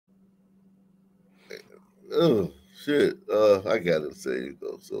Oh shit. I got it saved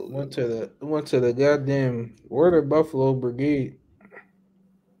though. So went to the goddamn where the Buffalo Brigade.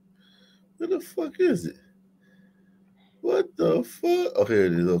 where the fuck is it? What the fuck? Oh, here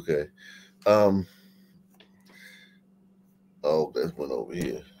it is. Okay. Um. Oh, that's one over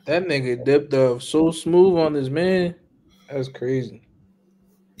here. That nigga dipped off so smooth on his man. That's crazy.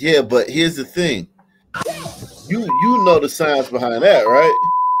 Yeah, but here's the thing. You know the science behind that, right?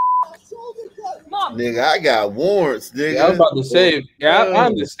 Nigga, I got warrants, Yeah, I was nigga. about to say, yeah, I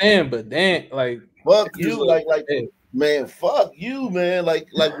understand, but damn, like, Fuck it's you, like hey, man, fuck you, man. Like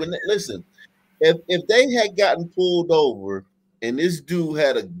when listen, if they had gotten pulled over and this dude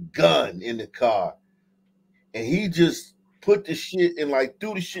had a gun in the car and he just put the shit and like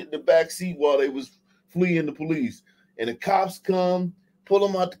threw the shit in the back seat while they was fleeing the police, and the cops come, pull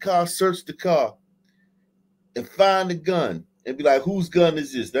him out the car, search the car, and find the gun and be like, whose gun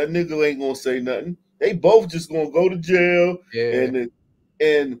is this? That nigga ain't gonna say nothing. They both just gonna go to jail. yeah,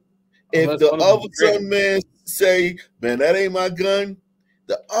 And if unless the one of them other trick. son man say, man, that ain't my gun,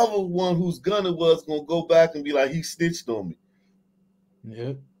 the other one whose gun it was gonna go back and be like, he snitched on me.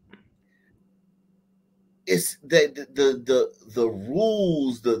 Yeah, It's that the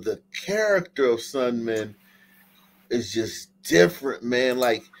rules, the character of Sunman is just different, man.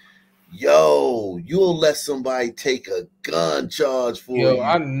 Like, yo, you'll let somebody take a gun charge for yo,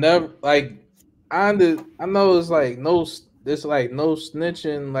 I you. never like. I know it's like it's like no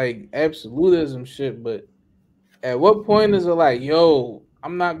snitching, like absolutism shit. But at what point is it like, yo,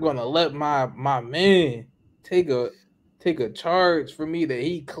 I'm not gonna let my man take a take a charge for me that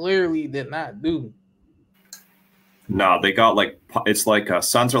he clearly did not do? No, they got like it's like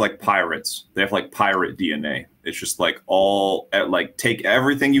sons are like pirates. They have like pirate DNA. It's just like all like take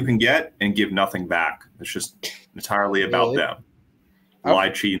everything you can get and give nothing back. It's just entirely about Yeah, them. Lie,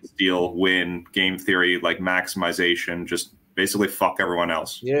 cheat, steal, win, game theory, like maximization. Just basically fuck everyone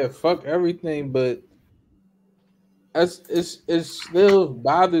else. yeah, fuck everything. But it still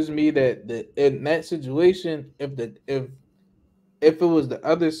bothers me that in that situation, if it was the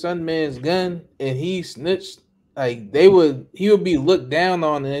other son man's gun and he snitched, like he would be looked down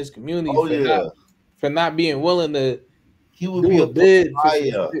on in his community Oh yeah, for not being willing to he would be do a a bid for some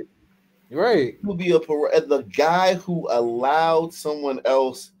pariah. shit. Right. He would be a pariah. The guy who allowed someone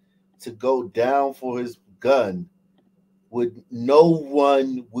else to go down for his gun would no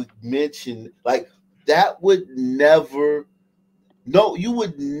one would mention like that would never no you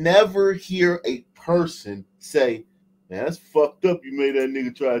would never hear a person say, man, that's fucked up you made that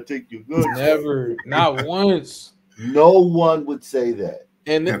nigga try to take your gun. Never, not once. No one would say that.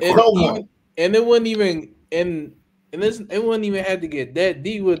 And Yeah, it No even one. and it wouldn't even and this it wouldn't even have to get that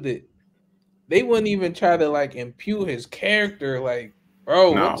deep with it. They wouldn't even try to like impute his character, like,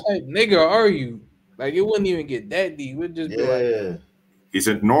 bro, what No, type nigga are you? Like it wouldn't even get that deep. It would just be like, Yeah. he's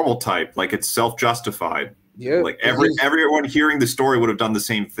a normal type. Like it's self-justified. yeah, Like it's just everyone hearing the story would have done the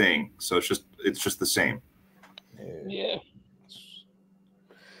same thing. So it's just the same. Yeah.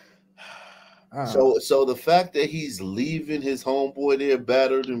 So the fact that he's leaving his homeboy there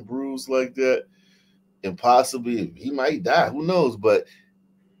battered and bruised like that, and possibly he might die, who knows? But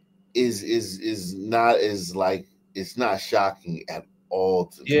is not as like it's not shocking at all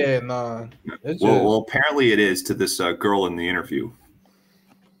to me. yeah, nah. It's Well, apparently it is to this girl in the interview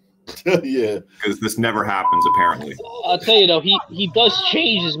Yeah. because this never happens. Apparently, I'll tell you though, he does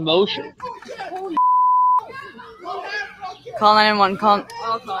change his motion. Call 911. Call.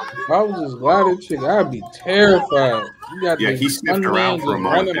 if I was just glad chick, I'd be terrified. You got yeah, this he sniffed one around man for a just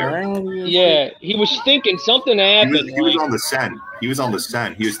moment running there. around you and Yeah, he was thinking something happened. He was on the scent. He was on the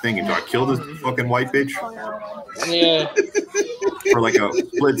scent. He was thinking, do I kill this fucking white bitch? Yeah, For like a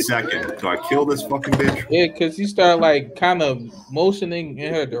split second. Do I kill this fucking bitch? Yeah, because he started like kind of motioning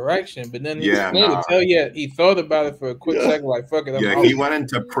in her direction, but then Yeah, you nah. could tell he thought about it for a quick second, like fuck it. I'm Yeah, out. he went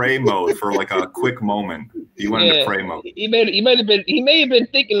into prey mode for like a quick moment. He went into prey mode. he may have been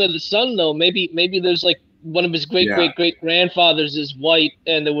thinking of the son though. Maybe there's like one of his great grandfathers is white,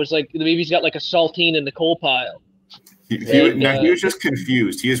 and there was like maybe he's got like a saltine in the coal pile. He was just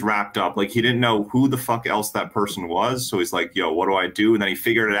confused. He is wrapped up. Like he didn't know who the fuck else that person was. So he's like, yo, what do I do? And then he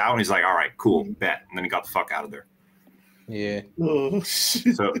figured it out and he's like, all right, cool, bet. And then he got the fuck out of there. Yeah. Oh,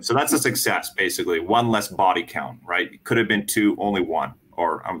 shit. So that's a success, basically. One less body count, right? It could have been two, only one.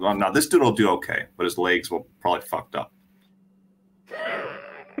 Or now this dude will do okay, but his legs will probably fucked up.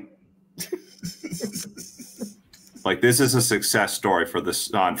 Like this is a success story for the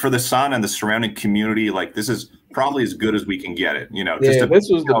son and the surrounding community. Like this is probably as good as we can get it. You know, Yeah, this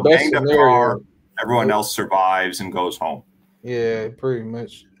was the best banged up scenario. car, everyone else survives and goes home. Yeah, pretty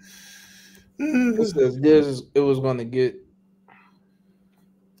much. It was going to get.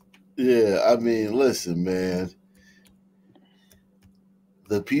 Yeah, I mean, listen, man.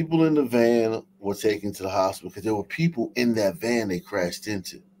 The people in the van were taken to the hospital because there were people in that van they crashed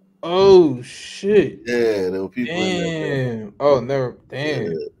into. Oh shit! Yeah, there were people in that van. Damn. Oh, never.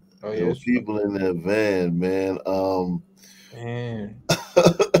 Damn. Yeah, Oh there were yes. people in that van, man. Damn.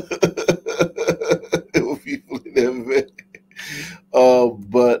 There were people in that van.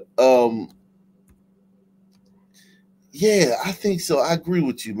 Yeah, I think so. I agree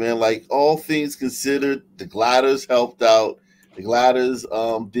with you, man. Like all things considered, the gliders helped out. The gliders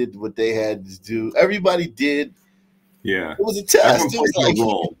did what they had to do. Everybody did. Yeah. It was a test. Everyone It plays was like, their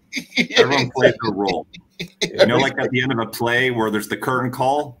role. Everyone plays their role. You know, like at the end of a play where there's the curtain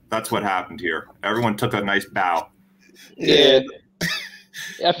call? That's what happened here. Everyone took a nice bow. Yeah.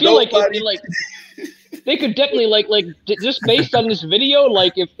 I feel like they could definitely like just based on this video,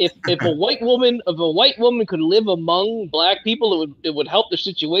 like if a white woman could live among black people, it would help the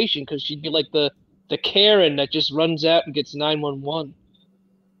situation because she'd be like the Karen that just runs out and gets 911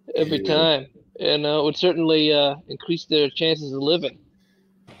 every time, and it would certainly increase their chances of living.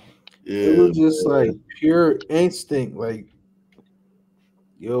 Yeah, it was just like pure instinct, like,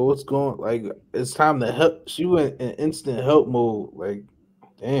 yo, what's going? Like, it's time to help. She went in instant help mode. Like,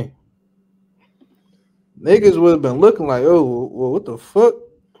 damn. Niggas would have been looking like, oh, well, what the fuck?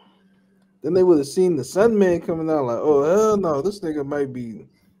 Then they would have seen the Sun Man coming out like, oh, hell no, this nigga might be,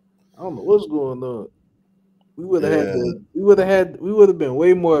 I don't know what's going on. We would have we would have been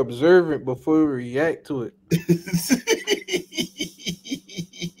way more observant before we react to it.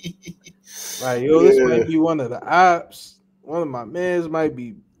 Like, yo, this might be one of the ops. One of my mans might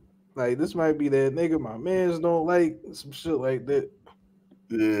be, like, this might be that nigga my mans don't like, some shit like that.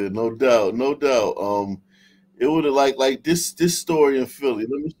 Yeah, no doubt, no doubt. It would have like this story in Philly.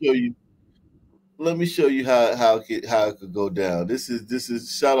 Let me show you how it could go down. This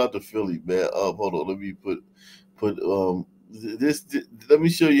is shout out to Philly, man. Hold on, let me put this. Let me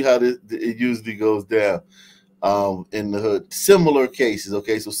show you how it usually goes down. In the hood, similar cases.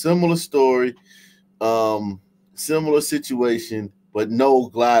 Okay, so similar story, similar situation, but no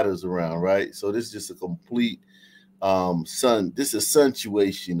gliders around, right? So this is just a complete sun. This is a sun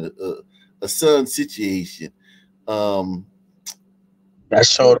situation, a sun situation. That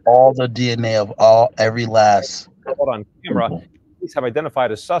showed all the DNA of every last. Caught on camera. Police have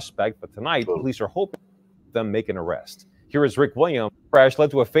identified a suspect, but tonight police are hoping them make an arrest. Here is Rick Williams. Crash led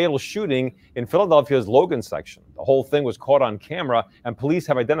to a fatal shooting in Philadelphia's Logan section. The whole thing was caught on camera, and police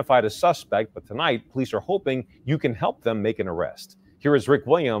have identified a suspect, but tonight police are hoping you can help them make an arrest. Here is Rick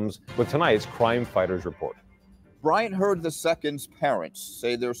Williams with tonight's Crime Fighters Report. Bryant Heard II's parents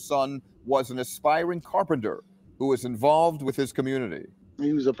say their son was an aspiring carpenter who was involved with his community.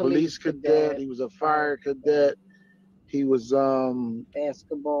 He was a police cadet. He was a fire cadet. He was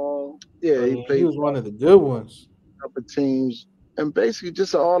basketball. Yeah, he was one of the good ones. Couple teams, and basically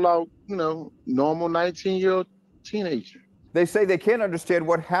just an all-out, normal 19-year-old teenager. They say they can't understand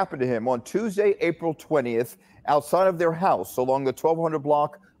what happened to him on Tuesday, April 20th, outside of their house along the 1200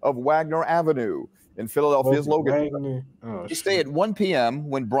 block of Wagner Avenue in Philadelphia's Logan. They say at 1 p.m.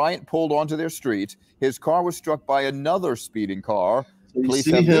 when Bryant pulled onto their street, his car was struck by another speeding car. So police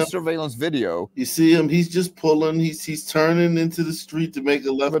have this surveillance video. You see him, he's just pulling, he's turning into the street to make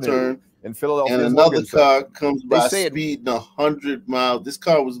a left turn. In Philadelphia, and another car comes by speeding 100 miles. This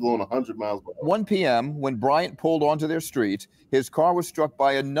car was going 100 miles per hour. 1 p.m. when Bryant pulled onto their street, his car was struck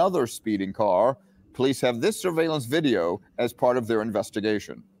by another speeding car. Police have this surveillance video as part of their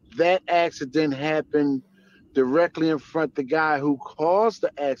investigation. That accident happened directly in front of the guy who caused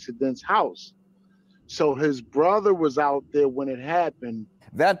the accident's house. So his brother was out there when it happened.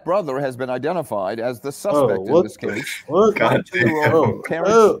 That brother has been identified as the suspect in this case. What? God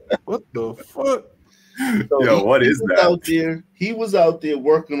what the fuck? So Yo, what is that? Out there, he was out there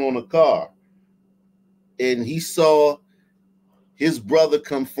working on a car, and he saw his brother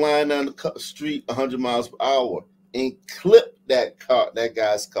come flying down the street 100 miles per hour and clip that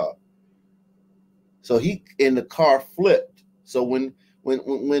guy's car. So the car flipped. So when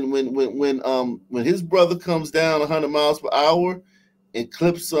his brother comes down 100 miles per hour and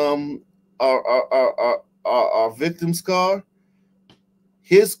clips our victim's car,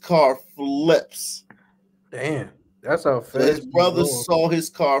 his car flips. Damn, that's how fast. So his brother saw his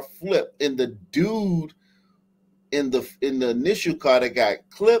car flip, and the dude in the initial car that got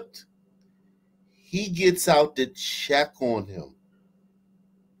clipped, he gets out to check on him.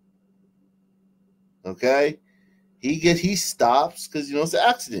 Okay, he stops because it's an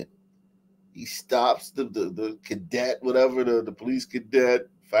accident. He stops the cadet, whatever the police cadet,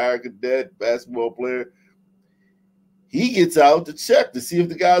 fire cadet, basketball player. He gets out to check to see if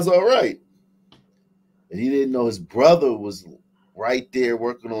the guy's all right. And he didn't know his brother was right there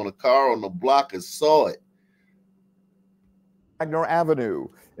working on a car on the block and saw it. Wagner Avenue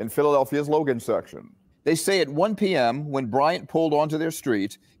in Philadelphia's Logan section. They say at 1 p.m. when Bryant pulled onto their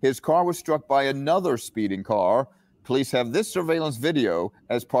street, his car was struck by another speeding car. Police have this surveillance video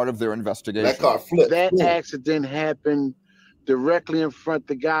as part of their investigation. That car flipped. That accident happened directly in front of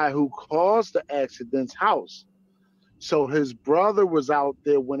the guy who caused the accident's house. So his brother was out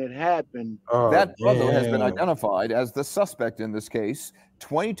there when it happened. That brother has been identified as the suspect in this case,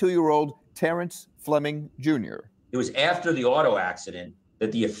 22-year-old Terrence Fleming Jr. It was after the auto accident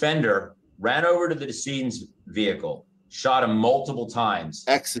that the offender ran over to the decedent's vehicle, shot him multiple times,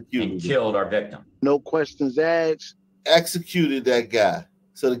 executed, and killed our victim. No questions asked. Executed that guy.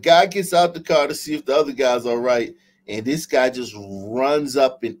 So the guy gets out the car to see if the other guy's all right, and this guy just runs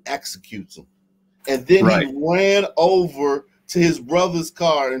up and executes him. And then he ran over to his brother's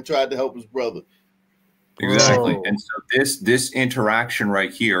car and tried to help his brother. Exactly. And so this interaction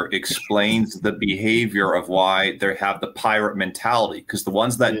right here explains the behavior of why they have the pirate mentality, because the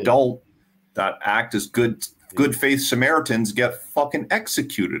ones that don't, that act as good faith Samaritans, get fucking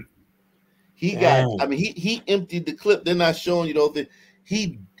executed. He got, I mean, he emptied the clip. They're not showing you, though, that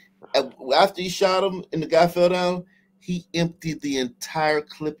he, after he shot him and the guy fell down, he emptied the entire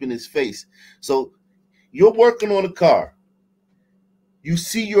clip in his face. So you're working on a car. You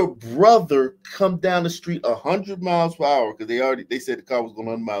see your brother come down the street 100 miles per hour, because they said the car was going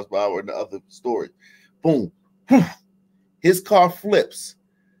 100 miles per hour in the other story. Boom. His car flips.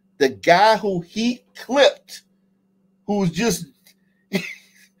 The guy who he clipped, who was just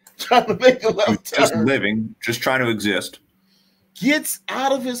trying to make a left turn, just living, just trying to exist, gets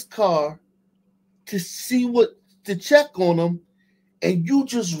out of his car to check on him, and you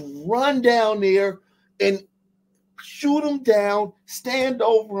just run down there and shoot him down, stand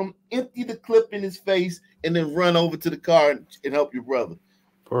over him, empty the clip in his face, and then run over to the car and help your brother.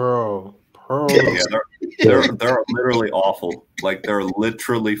 Bro. Yeah, they're literally awful. Like, they're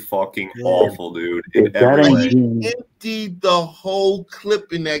literally fucking awful, dude. He emptied the whole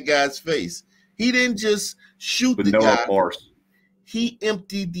clip in that guy's face. He didn't just shoot the guy. Remorse. He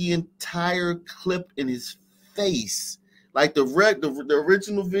emptied the entire clip in his face. Like the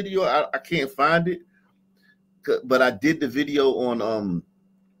original video, I can't find it, but I did the video on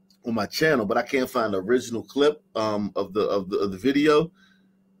my channel, but I can't find the original clip of the video.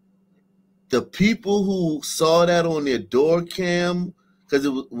 The people who saw that on their door cam, because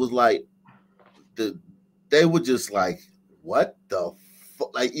it was like they were just like, what the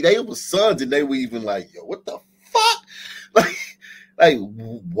fuck? Like, they were sons, and they were even like, yo, what the fuck? Like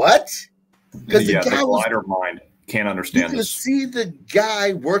what? Because the glider mind can't understand this. You can this. see the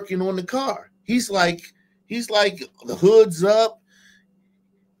guy working on the car. He's like the hood's up,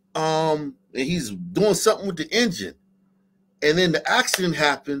 and he's doing something with the engine, and then the accident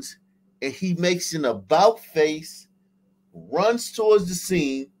happens. And he makes an about face, runs towards the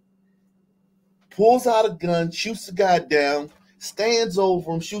scene, pulls out a gun, shoots the guy down, stands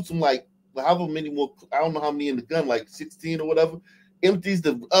over him, shoots him like however many more, I don't know how many in the gun, like 16 or whatever, empties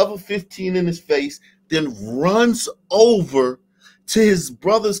the other 15 in his face, then runs over to his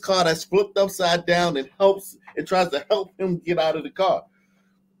brother's car that's flipped upside down and tries to help him get out of the car.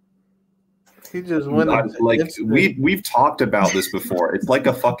 He just went like we've talked about this before. It's like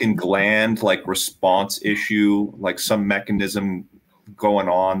a fucking gland like response issue, like some mechanism going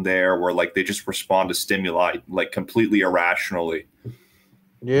on there where like they just respond to stimuli like completely irrationally.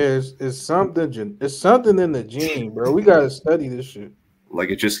 Yeah, it's something. It's something in the gene, bro. We gotta study this shit. Like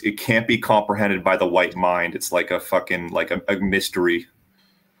it can't be comprehended by the white mind. It's like a fucking like a mystery.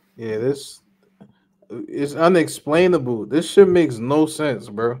 Yeah, this is unexplainable. This shit makes no sense,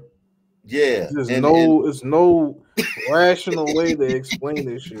 bro. Yeah, there's no rational way to explain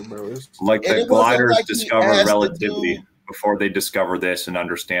this shit, bro. It's like the gliders discover relativity before they discover this and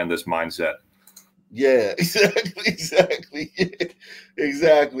understand this mindset. Yeah, exactly.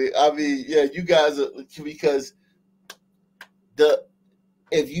 I mean, yeah, you guys are, because I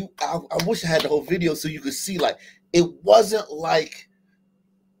wish I had the whole video so you could see, like, it wasn't like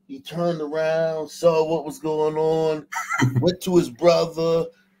he turned around, saw what was going on, went to his brother.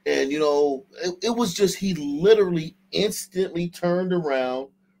 And, you know, it was just, he literally instantly turned around,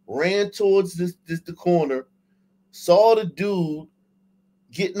 ran towards the corner, saw the dude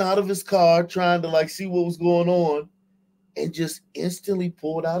getting out of his car, trying to like see what was going on, and just instantly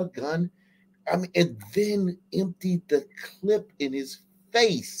pulled out a gun. I mean, and then emptied the clip in his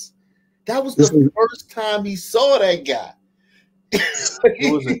face. That was the first time he saw that guy.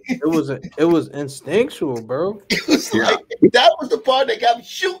 It was instinctual, bro. It was like that was the part that got me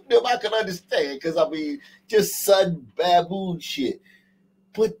shooting him. I can understand because I mean, just sudden baboon shit.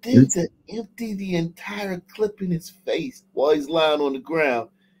 But then to empty the entire clip in his face while he's lying on the ground,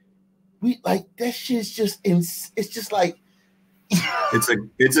 we like that shit's just it's just like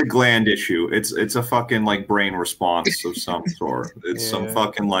it's a gland issue. It's a fucking like brain response of some sort. It's some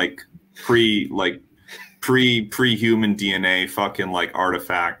fucking like pre-human DNA fucking like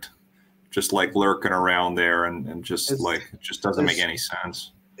artifact just like lurking around there and just like it just doesn't make any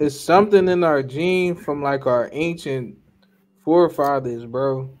sense. It's something in our gene from like our ancient forefathers,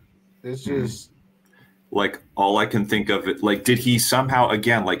 bro. It's just like all I can think of it. Like, did he somehow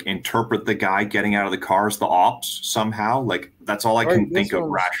again like interpret the guy getting out of the car as the ops somehow? Like, that's all I can think of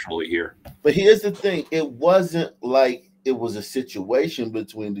rationally here. But here's the thing: it wasn't like it was a situation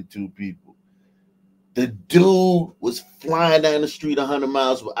between the two people. The dude was flying down the street 100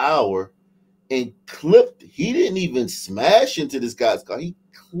 miles per hour and clipped. He didn't even smash into this guy's car. He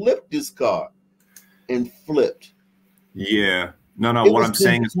clipped his car and flipped. Yeah. No. What I'm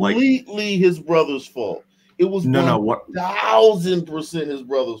saying is like completely his brother's fault. It was 1000% his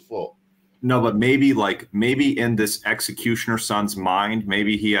brother's fault. No, but maybe in this executioner son's mind,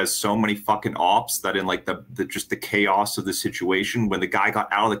 maybe he has so many fucking ops that in like the just the chaos of the situation, when the guy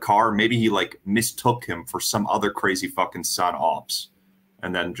got out of the car, maybe he like mistook him for some other crazy fucking son ops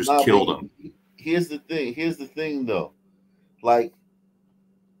and then just killed him. Here's the thing though. Like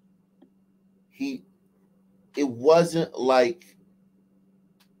it wasn't like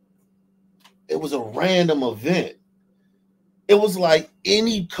it was a random event. It was like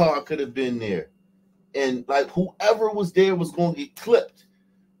any car could have been there. And like whoever was there was going to get clipped.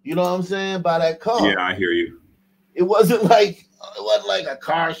 You know what I'm saying? By that car. Yeah, I hear you. It wasn't like a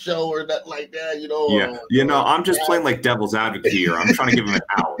car show or nothing like that, you know. Yeah. I'm just playing like devil's advocate here. I'm trying to give him an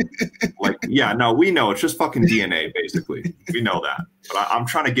out. Like, yeah, no, we know it's just fucking DNA, basically. We know that. But I'm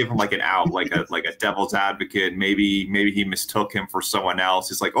trying to give him like an out, like a devil's advocate. Maybe he mistook him for someone else.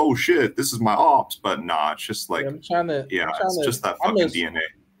 He's like, oh shit, this is my ops. But nah, it's just like it's just that fucking DNA.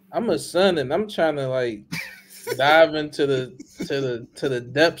 I'm a son and I'm trying to like dive into the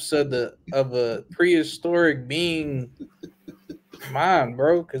depths of a prehistoric being mind,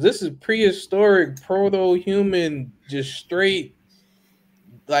 bro, because this is prehistoric proto-human, just straight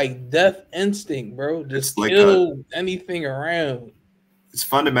like death instinct, bro. Just like kill anything around. It's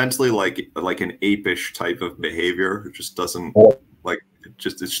fundamentally like an apish type of behavior. It just doesn't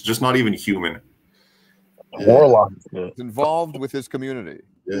it's just not even human. Warlock is involved with his community.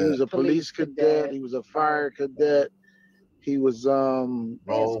 He was a police cadet. He was a fire cadet. He was wrong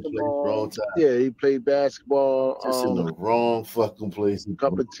time. Yeah, he played basketball. Just in the wrong fucking place. A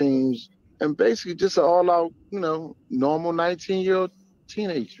couple of teams, and basically just an all-out, normal 19-year-old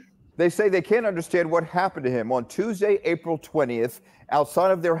teenager. They say they can't understand what happened to him on Tuesday, April 20th,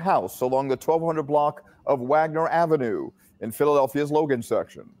 outside of their house along the 1200 block of Wagner Avenue in Philadelphia's Logan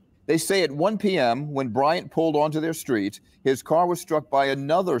section. They say at 1 p.m. when Bryant pulled onto their street, his car was struck by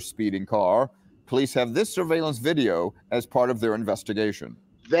another speeding car. Police have this surveillance video as part of their investigation.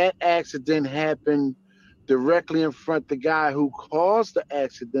 That accident happened directly in front of the guy who caused the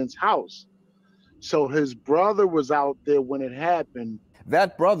accident's house. So his brother was out there when it happened.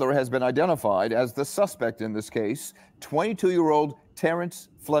 That brother has been identified as the suspect in this case, 22-year-old Terrence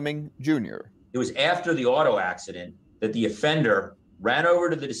Fleming Jr. It was after the auto accident that the offender ran over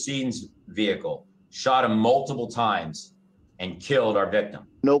to the decedent's vehicle, shot him multiple times, and killed our victim.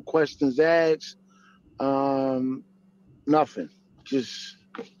 No questions asked, nothing, just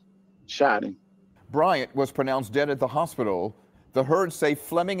shot him. Bryant was pronounced dead at the hospital. The Hurds say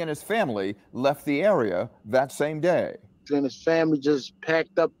Fleming and his family left the area that same day. And his family just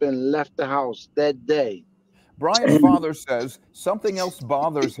packed up and left the house that day. Bryant's father says something else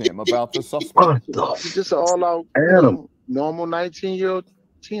bothers him about the suspect. He's just an all-out, normal 19-year-old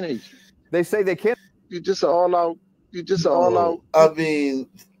teenager. They say they can't. You're just an all-out. I mean,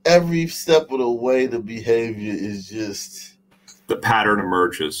 every step of the way, the behavior is just the pattern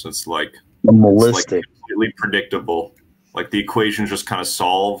emerges. It's like completely predictable. Like the equation's just kind of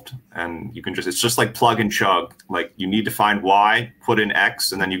solved, and you can it's just like plug and chug. Like you need to find Y, put in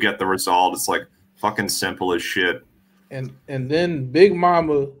X, and then you get the result. It's like fucking simple as shit. And then Big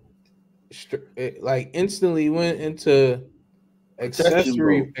Mama like instantly went into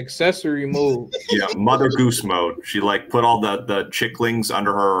accessory mode. Yeah, Mother Goose mode. She like put all the chicklings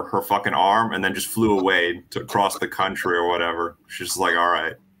under her fucking arm and then just flew away to across the country or whatever. She's just like, all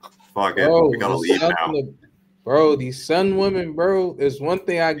right, fuck it, we gotta leave now. Bro, these Sun women, bro, is one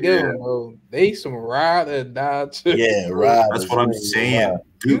thing I give them, bro. They some ride or die too. Yeah, right. That's what I'm saying,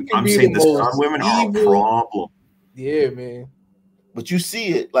 You dude. can I'm be saying the the Sun most women are a evil- problem. Yeah, man. But you see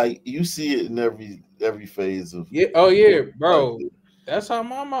it, like you see it in every phase of. Yeah. Oh yeah, bro. That's how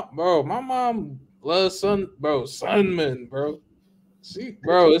my mom, bro. My mom loves Sun, bro. Sunman, bro. See,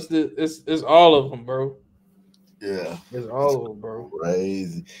 bro, it's all of them, bro. Yeah, it's all of them, bro.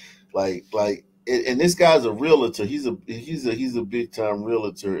 Crazy, and this guy's a realtor. He's a big time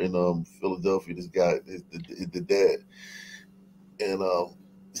realtor in Philadelphia. This guy, the dad, and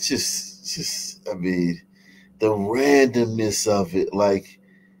it's just I mean, the randomness of it, like,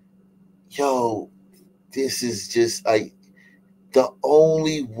 yo, this is just like the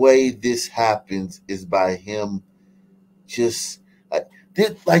only way this happens is by him just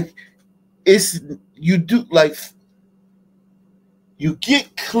it's you do like you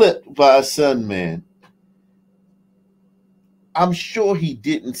get clipped by a Sun man. I'm sure he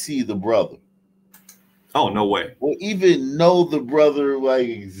didn't see the brother. Oh, no way. Or even know the brother like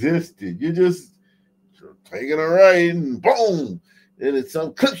existed. You're just taking a ride and boom. And it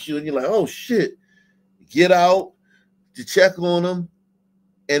some clips you and you're like, oh shit. Get out to check on him.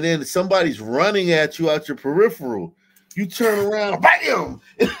 And then somebody's running at you out your peripheral. You turn around, bam!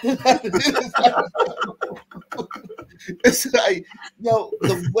 It's like, yo,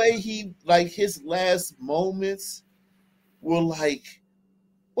 the way he, like, his last moments were like,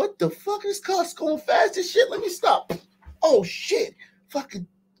 what the fuck? This car's going fast as shit. Let me stop. Oh shit. Fucking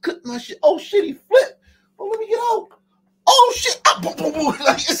cut my shit. Oh shit, he flipped. Oh, let me get out. Oh shit.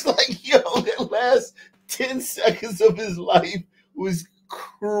 Like, it's like, yo, that last 10 seconds of his life was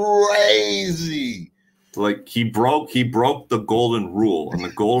crazy. Like he broke the golden rule, and the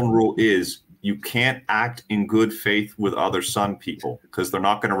golden rule is you can't act in good faith with other Sun people because they're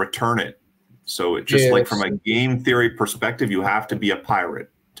not going to return it. So it just like from a game theory perspective, you have to be a pirate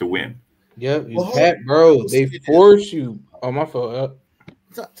to win. Yep, bro. They force you. Oh, my fault.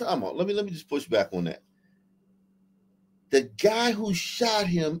 Time out. Let me just push back on that. The guy who shot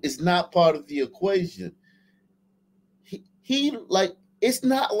him is not part of the equation. He like. It's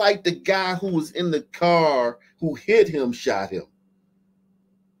not like the guy who was in the car who hit him shot him.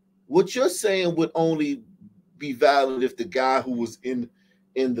 What you're saying would only be valid if the guy who was in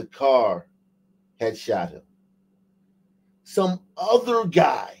the car had shot him. Some other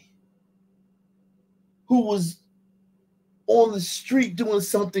guy who was on the street doing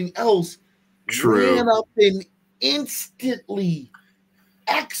something else ran up and instantly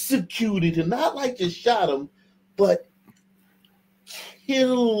executed him. Not like just shot him, but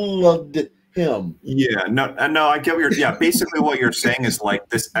killed him. Yeah, no, I get what you're. Basically, what you're saying is like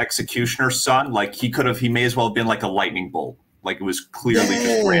this executioner's son. Like he may as well have been like a lightning bolt. Like it was clearly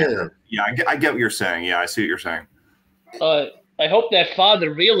just random. Yeah, I get what you're saying. Yeah, I see what you're saying. I hope that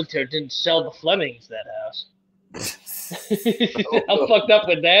father realtor didn't sell the Flemings that house. How fucked up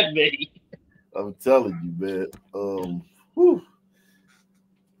would that be? I'm telling you, man.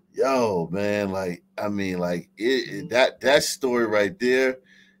 Yo, man, like, I mean, like that story right there,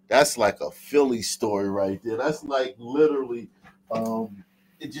 that's like a Philly story right there. That's like literally,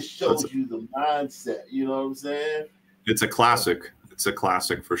 it just shows you the mindset. You know what I'm saying? It's a classic. It's a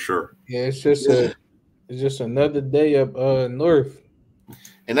classic for sure. Yeah, it's just another day up north.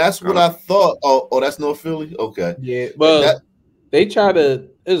 And that's what I thought. Oh, that's North Philly? Okay. Yeah, but they try to.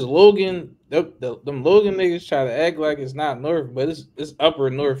 It's Logan. Them Logan niggas try to act like it's not North, but it's upper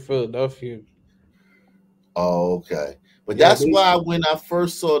North Philadelphia. Oh, okay. But that's why when I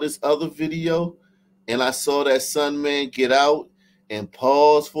first saw this other video and I saw that Sun man get out and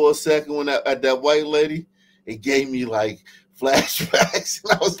pause for a second when at that white lady, it gave me like flashbacks.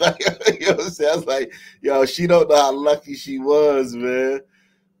 And I was like, you know what I'm saying? I was like, yo, she don't know how lucky she was, man.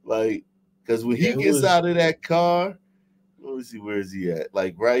 Like, because when he gets out of that car, let me see, where is he at?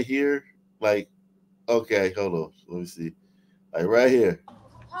 Like right here. Like, okay, hold on. Let me see. Like right here.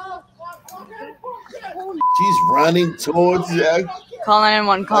 She's running towards you. Call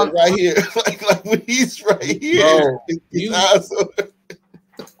 911. Call like right here. like when he's right here. Bro,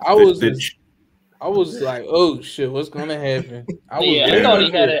 I was like, oh shit, what's gonna happen? I thought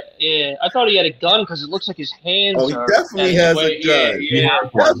he had a gun because it looks like his hands. Oh, he definitely has a gun.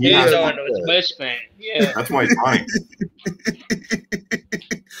 Hands on his waistband. Yeah, that's why he's running.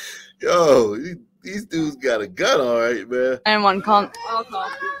 Yo, these dudes got a gun, all right, man. 911. Call.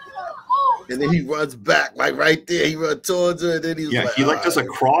 And then he runs back, like right there. He runs towards her, and then he's like, he like does a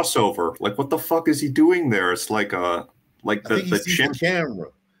crossover. Like, what the fuck is he doing there? It's like the chimp camera.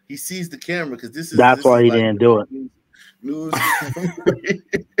 He sees the camera because that's why he didn't do it. News.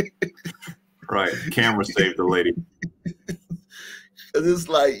 Right. Camera saved the lady. And it's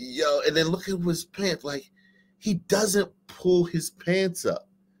like, yo, and then look at his pants. Like, he doesn't pull his pants up.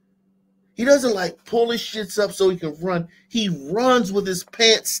 He doesn't like pull his shits up so he can run. He runs with his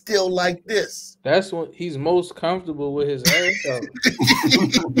pants still like this. That's when he's most comfortable with his ass out.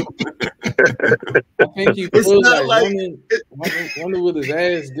 I think he feels like running with his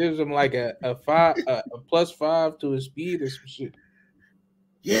ass gives him like a +5 to his speed or some shit.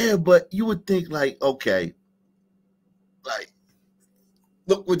 Yeah, but you would think like, okay, like,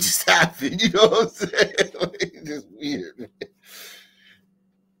 look what just happened. You know what I'm saying? It's just weird. Man.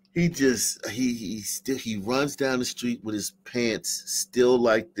 He runs down the street with his pants still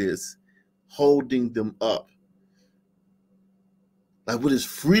like this, holding them up. Like with his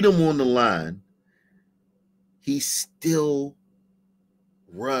freedom on the line, he still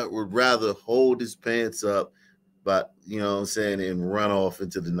would rather hold his pants up, but you know what I'm saying, and run off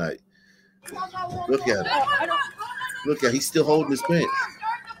into the night. Look at it. Look at, he's still holding his pants.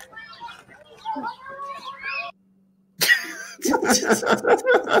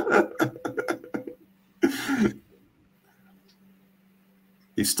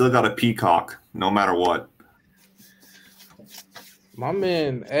 He's still got a peacock, no matter what. My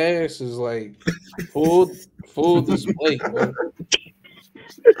man ass is like full display, bro.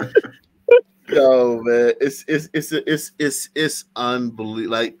 Yo, man, it's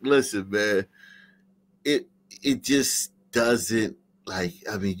unbelievable. Like, listen, man, it just doesn't, like,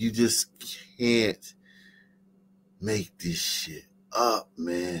 I mean, you just can't make this shit up,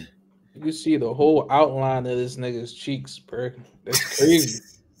 man. You can see the whole outline of this nigga's cheeks, bro. That's crazy.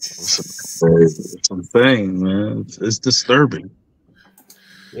 It's a thing, man. It's disturbing.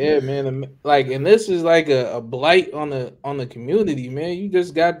 Yeah, man. Like, and this is like a blight on the community, man. You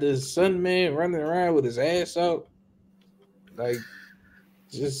just got this son man running around with his ass out. Like,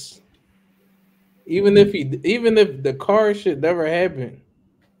 just even if the car shit never happened,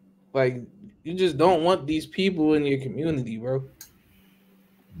 like, you just don't want these people in your community, bro.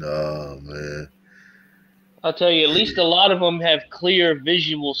 No, man. I'll tell you, at least a lot of them have clear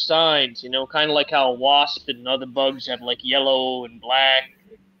visual signs, you know, kind of like how wasp and other bugs have like yellow and black,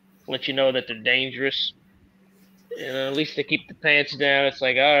 let you know that they're dangerous. You know, at least they keep the pants down. It's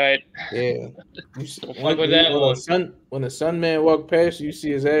like, all right. Yeah. Don't fuck with that one. When the sun man walk past you, see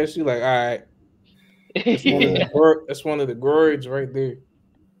his ass, you like, all right. That's one of the groids right there.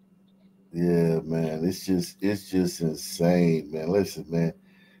 Yeah, man. It's just insane, man. Listen, man.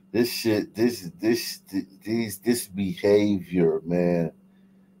 This shit, this behavior, man.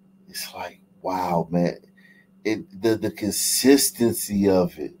 It's like, wow, man. The consistency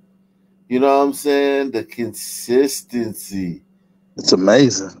of it. You know what I'm saying? The consistency. It's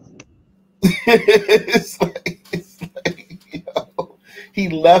amazing. it's like, yo, he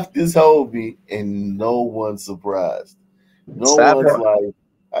left his homie and no one's surprised. No one's like,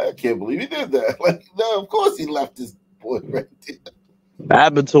 I can't believe he did that. Like, no, of course he left his boy right there.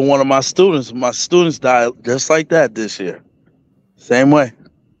 Happened to one of my students. My students died just like that this year. Same way.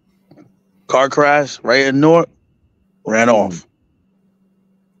 Car crash right in North, ran off.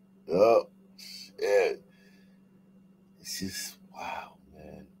 Oh, shit. It's just, wow,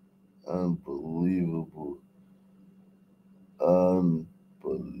 man. Unbelievable.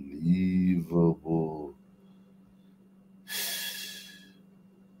 Unbelievable.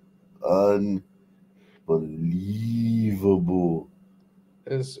 Unbelievable.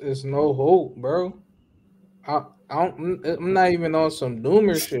 It's no hope, bro. I'm not even on some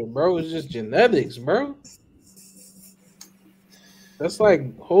doomer shit, bro. It's just genetics, bro. That's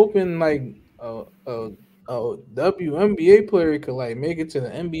like hoping like a WNBA player could like make it to the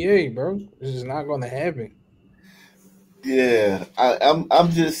NBA, bro. It's just not gonna happen. Yeah,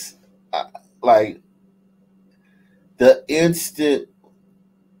 I'm just like the instant,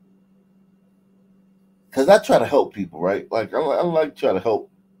 because I try to help people, right? Like I like try to help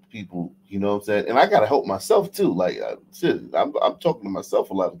people, you know what I'm saying? And I gotta help myself too. Like I'm talking to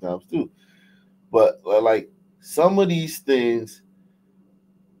myself a lot of times too. But like some of these things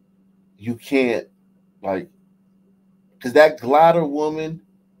you can't, like, because that glider woman,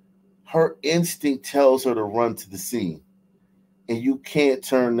 her instinct tells her to run to the scene, and you can't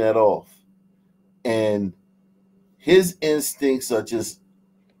turn that off. And his instincts are just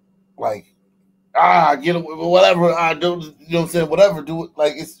like, get away, whatever I do, you know what I'm saying? Whatever, do it.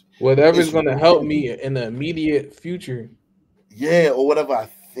 Like whatever's gonna help me in the immediate future. Yeah, or whatever I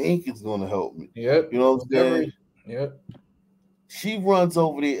think is gonna help me. Yep. You know what I'm saying? Yep. She runs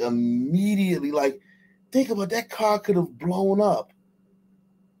over there immediately. Like, think about that car could have blown up.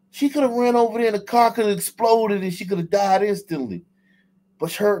 She could have ran over there and the car could have exploded and she could have died instantly.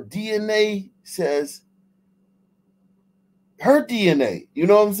 But her DNA says her DNA. You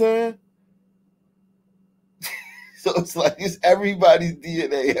know what I'm saying? So it's like it's everybody's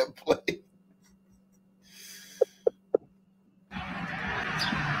DNA at play.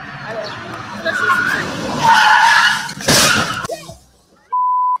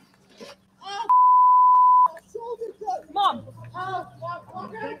 Mom.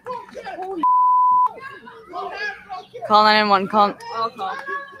 Call 911. Call. I'll call.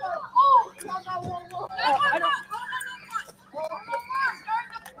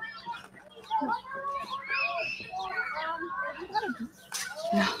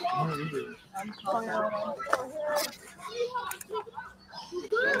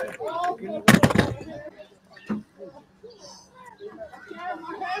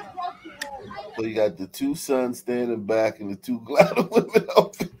 So you got the two sons standing back and the two glider women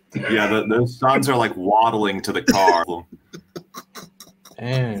up. Yeah, the sons are like waddling to the car.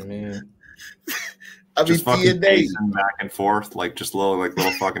 Damn, man. I mean, just fucking DNA. pacing back and forth, like just little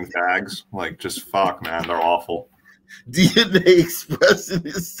fucking fags. Like, just fuck, man, they're awful. DNA expressing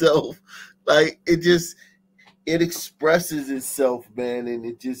itself, like it expresses itself, man, and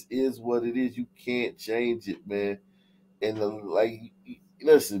it just is what it is. You can't change it, man. And like,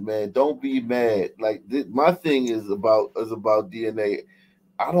 listen, man, don't be mad. Like, my thing is about DNA.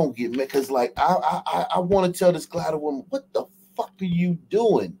 I don't get mad because, like, I want to tell this glider woman, what the fuck are you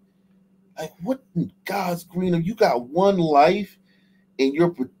doing? Like, what in God's green? You got one life, and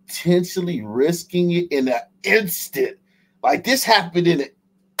you're potentially risking it in an instant. Like, this happened in an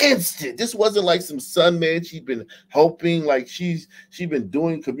instant. This wasn't like some son, man. She'd been helping, like she'd been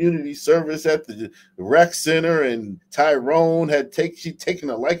doing community service at the rec center, and Tyrone she'd taken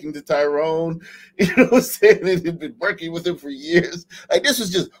a liking to Tyrone. You know what I'm saying? And had been working with him for years. Like, this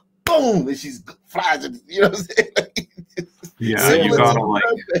was just boom, and she's flies. You know what I'm saying? Like, yeah, you gotta like.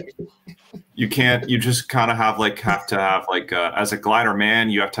 You just kind of have to have as a glider man,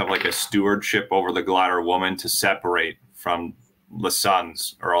 you have to have like a stewardship over the glider woman to separate from the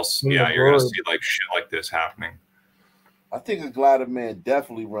sons, or else you're gonna see like shit like this happening. I think a glider man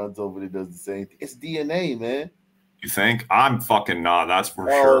definitely runs over and does the same thing. It's DNA, man. You think? I'm fucking not, that's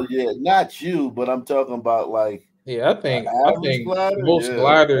for Oh, sure. yeah, not you, but I'm talking about like I think most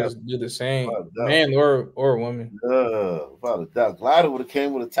gliders do the same, man or woman. Without a doubt. Glider would have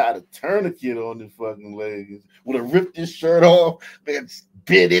came with a tied a tourniquet on his fucking leg, would have ripped his shirt off, man,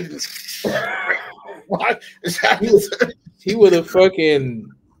 bit it. He would have fucking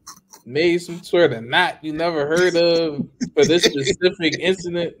made some sort of knot you never heard of for this specific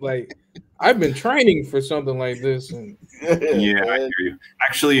incident. Like, I've been training for something like this. And yeah, I hear you.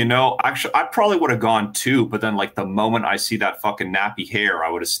 Actually, I probably would have gone too, but then like the moment I see that fucking nappy hair, I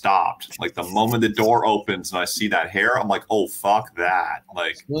would have stopped. Like the moment the door opens and I see that hair, I'm like, oh fuck that.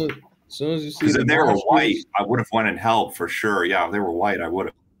 Like, as soon as you see, because if they were white, I would have went and helped for sure. Yeah, if they were white, I would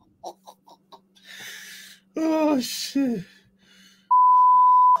have. Oh shit.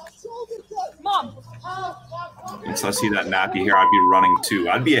 Mom. Once I see that nappy hair, I'd be running too.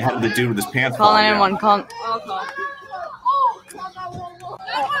 I'd be ahead of the dude with his pants Call falling down. 911. Call.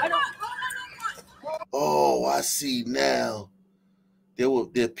 Oh, I see now. There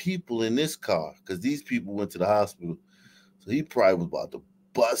are people in this car because these people went to the hospital. So he probably was about to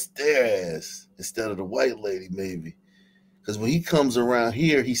bust their ass instead of the white lady, maybe. Because when he comes around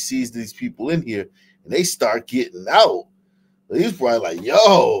here, he sees these people in here and they start getting out. He's probably like,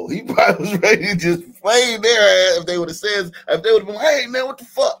 yo, he probably was ready to just flame their ass if they would have said, if they would have been like, hey, man, what the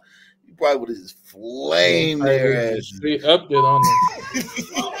fuck? He probably would have just flamed their ass. They upped it on them.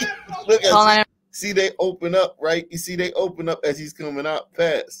 Look at see, they open up, right? You see, they open up as he's coming out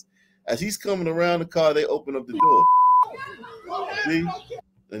past. As he's coming around the car, they open up the door. See?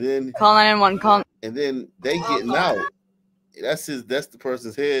 And then call 911. Call. And then they getting out. That's the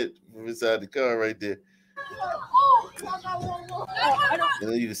person's head from inside the car right there. And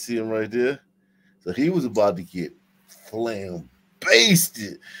then you can see him right there. So he was about to get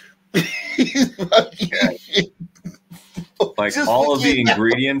basted. Like all of the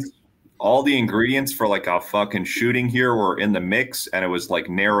ingredients for like a fucking shooting here were in the mix, and it was like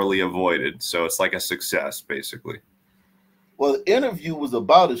narrowly avoided. So it's like a success, basically. Well, the interview was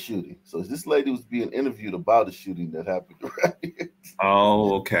about a shooting. So this lady was being interviewed about a shooting that happened right here.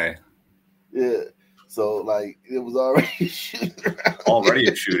 Oh, okay. Yeah. So, like, it was already a shooting around. Already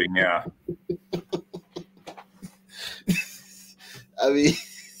a shooting, yeah. I mean,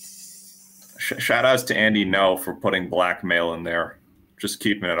 shout outs to Andy No for putting blackmail in there. Just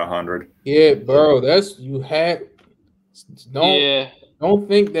keeping it 100. Yeah, bro. That's you had. Don't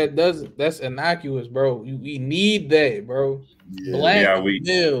think that's innocuous, bro. We need that, bro. Black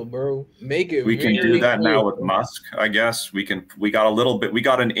bill, bro. Make it. We can do that clear, now with bro. Musk, I guess. We got a little bit. We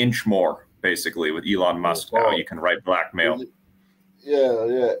got an inch more basically with Elon Musk now. You can write blackmail.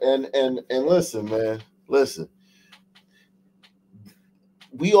 Yeah, and listen, man. Listen.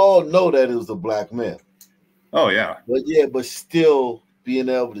 We all know that it was a black man. Oh yeah. But still being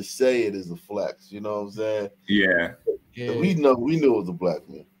able to say it is a flex. You know what I'm saying? Yeah. We knew it was a black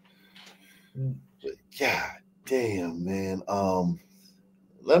man. But God damn, man.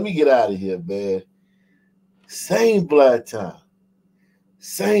 Let me get out of here, man. Same black time,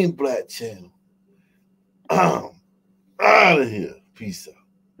 same black channel. Out of here. Peace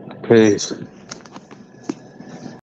out. Peace.